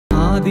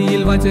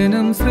ആദിയിൽ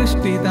വചനം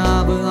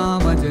സൃഷ്ടിതാവ് ആ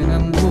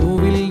വചനം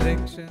ഭൂവിൽ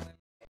രക്ഷ.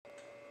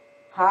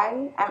 Hi,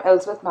 I'm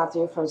Elizabeth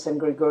Matthew from St.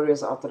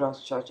 Gregorios Orthodox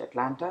Church,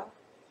 Atlanta.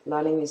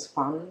 Learning is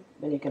fun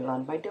when you can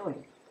learn by doing.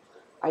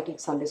 I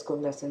teach Sunday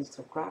school lessons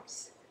through crafts.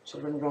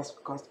 Children grasp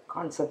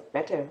concept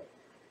better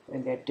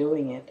when they're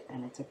doing it, and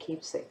it's a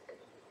keepsake.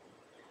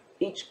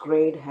 Each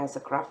grade has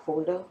a craft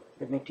folder.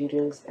 The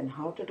materials and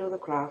how to do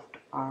the craft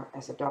are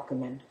as a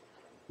document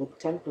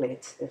with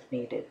templates if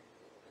needed.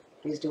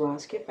 Please do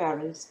ask your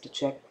parents to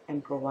check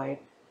and provide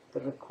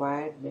the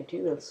required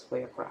materials for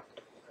your craft.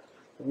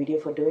 The video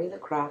for doing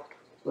the craft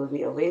will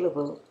be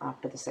available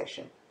after the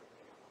session.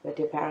 Let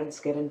your parents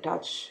get in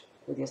touch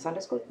with your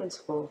Sunday school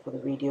principal for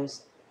the videos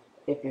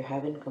if you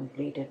haven't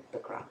completed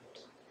the craft.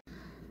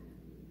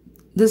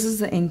 This is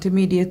the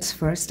intermediate's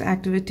first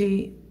activity.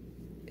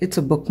 It's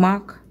a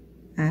bookmark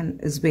and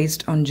is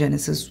based on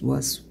Genesis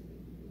 1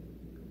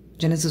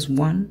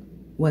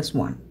 verse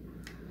 1.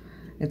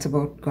 It's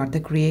about God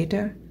the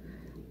Creator.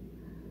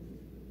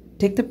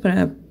 Take the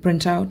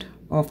printout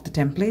of the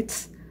templates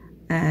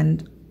and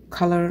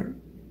color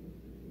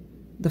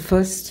the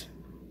first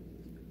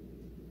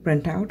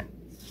printout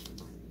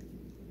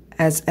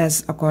as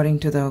according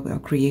to the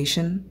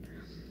creation.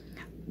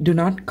 Do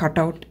not cut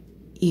out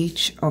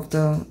each of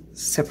the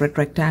separate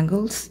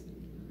rectangles.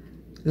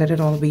 Let it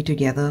all be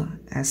together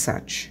as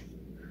such.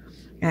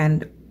 And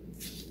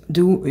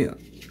do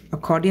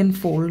accordion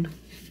fold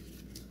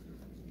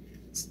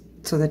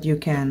so that you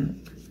can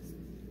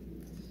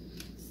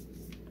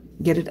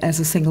get it as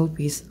a single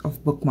piece of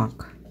bookmark.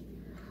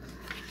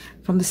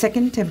 From the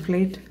second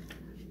template,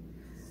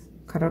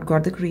 cut out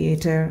God the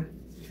Creator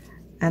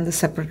and the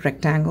separate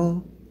rectangle.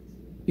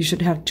 You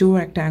should have 2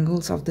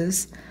 rectangles of this,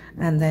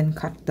 and then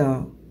cut the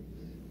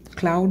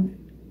cloud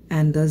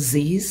and the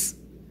Z's.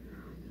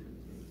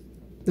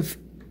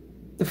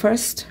 The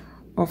first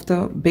of the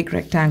big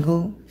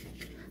rectangle,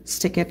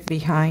 stick it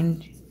behind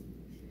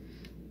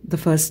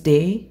the first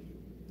day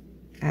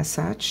as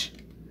such.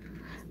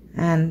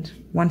 And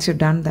once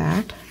you've done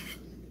that,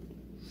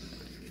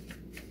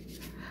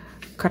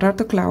 cut out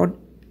the cloud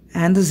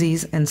and the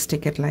Z's and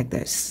stick it like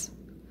this.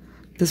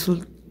 This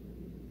will,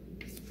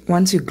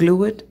 once you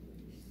glue it,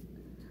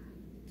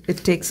 it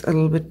takes a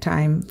little bit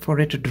time for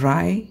it to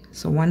dry.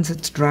 So once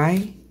it's dry,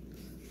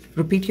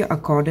 repeat your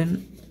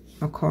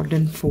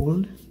accordion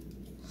fold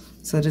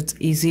so that it's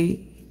easy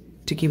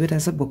to keep it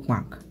as a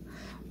bookmark.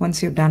 Once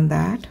you've done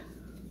that,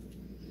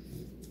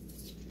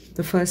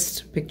 the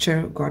first picture,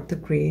 God the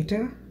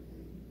Creator,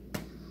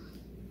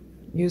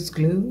 use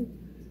glue.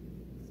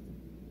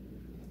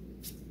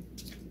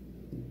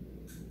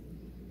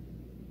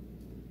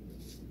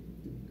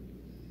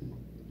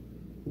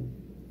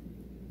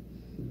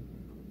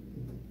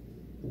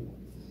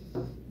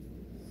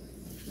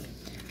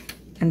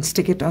 And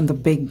stick it on the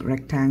big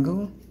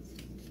rectangle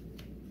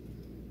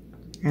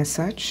as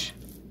such.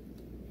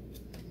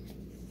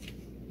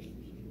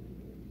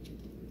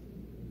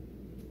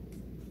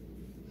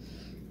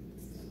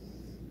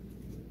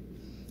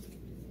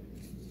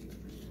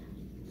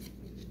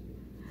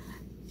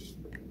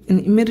 And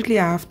immediately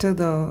after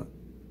the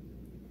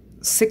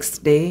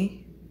 6th day,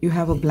 you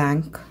have a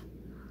blank.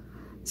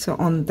 So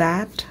on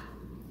that,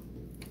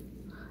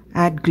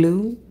 add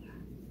glue.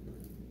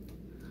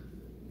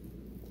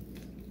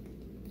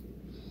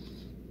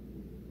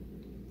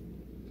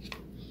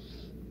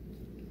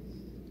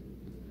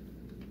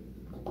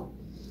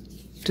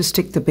 To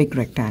stick the big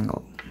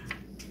rectangle.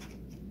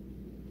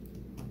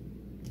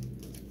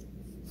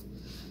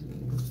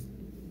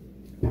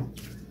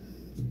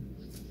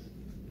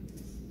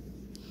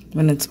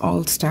 When it's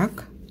all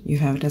stuck, you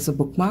have it as a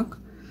bookmark,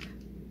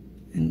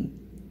 and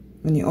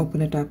when you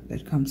open it up,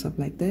 it comes up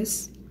like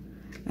this,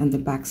 and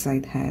the back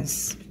side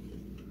has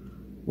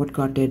what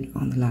God did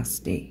on the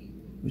last day,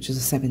 which is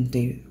the 7th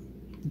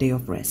day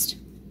of rest.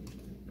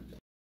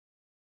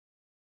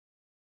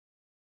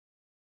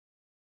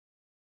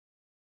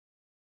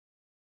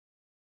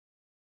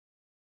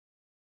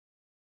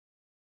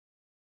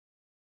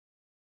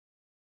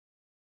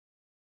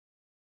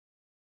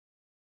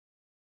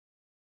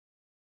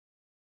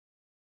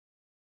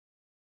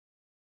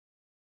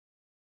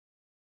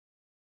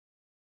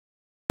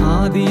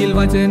 ആദിയിൽ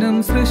വചനം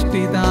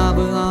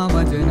സൃഷ്ടിതാവ് ആ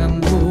വചനം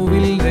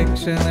ഭൂവിൽ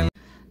രക്ഷ.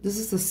 This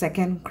is the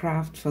second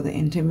craft for the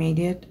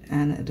intermediate,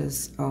 and it is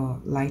a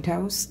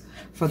lighthouse.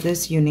 For this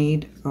you need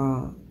a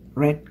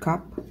red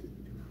cup.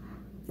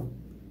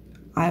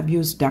 I have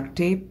used duct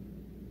tape.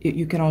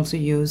 You can also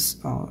use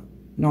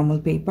normal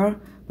paper,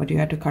 but you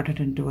have to cut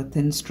it into a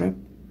thin strip.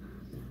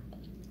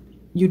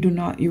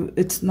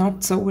 It's not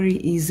so very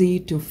easy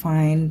to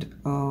find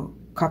a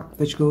cup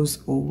which goes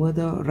over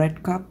the red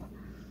cup.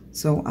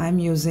 So I'm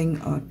using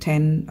a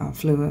 10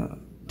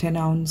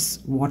 ounce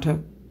water.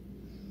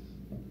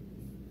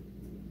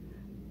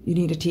 You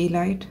need a tea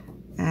light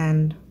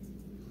and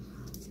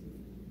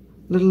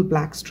little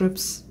black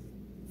strips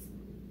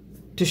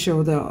to show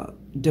the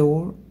door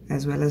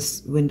as well as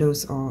windows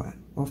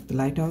of the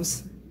lighthouse,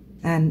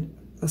 and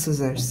a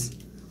scissors.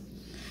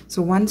 So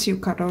once you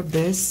cut out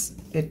this,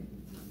 it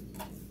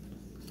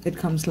it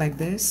comes like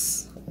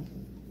this.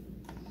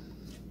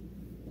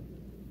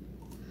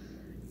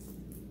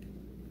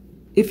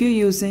 If you're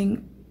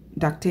using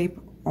duct tape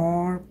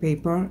or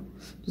paper,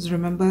 just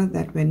remember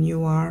that when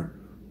you are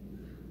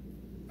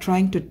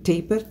trying to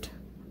tape it,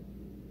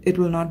 it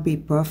will not be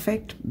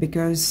perfect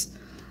because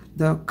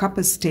the cup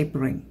is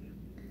tapering.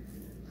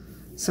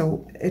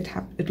 So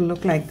it'll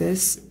look like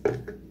this.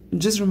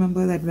 Just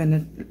remember that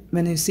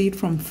when you see it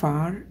from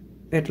far,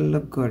 it'll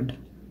look good.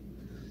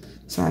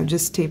 So I've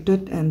just taped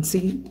it, and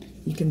see,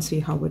 you can see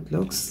how it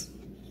looks.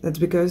 That's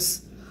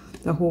because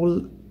the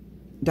whole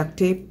duct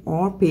tape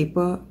or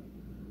paper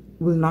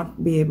will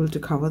not be able to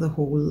cover the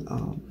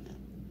whole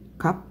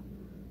cup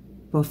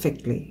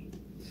perfectly.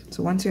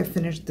 So once you have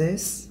finished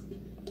this,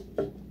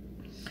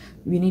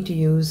 we need to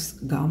use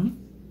gum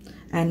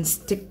and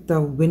stick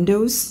the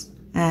windows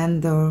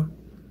and the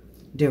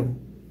dough.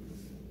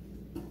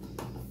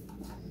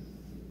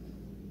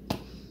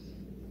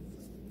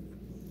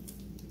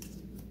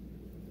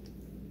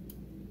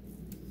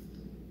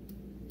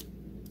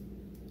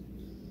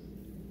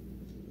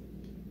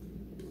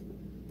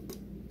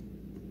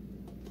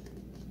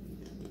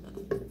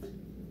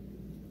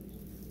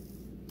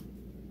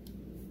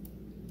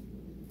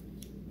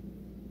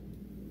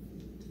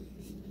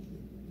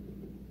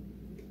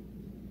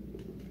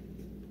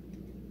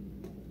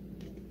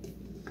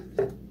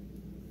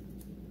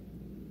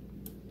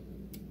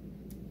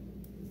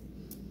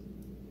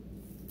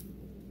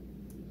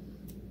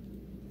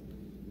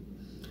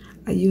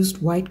 I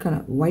used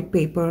white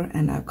paper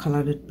and I've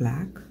colored it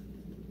black.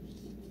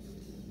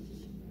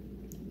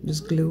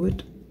 Just glue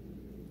it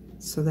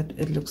so that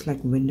it looks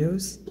like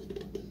windows.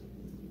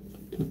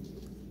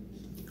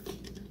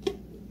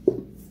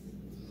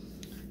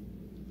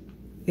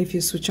 If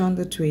you switch on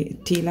the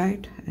tea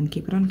light and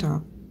keep it on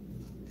top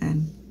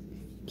and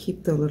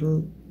keep the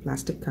little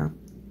plastic cup,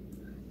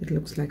 it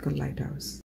looks like a lighthouse.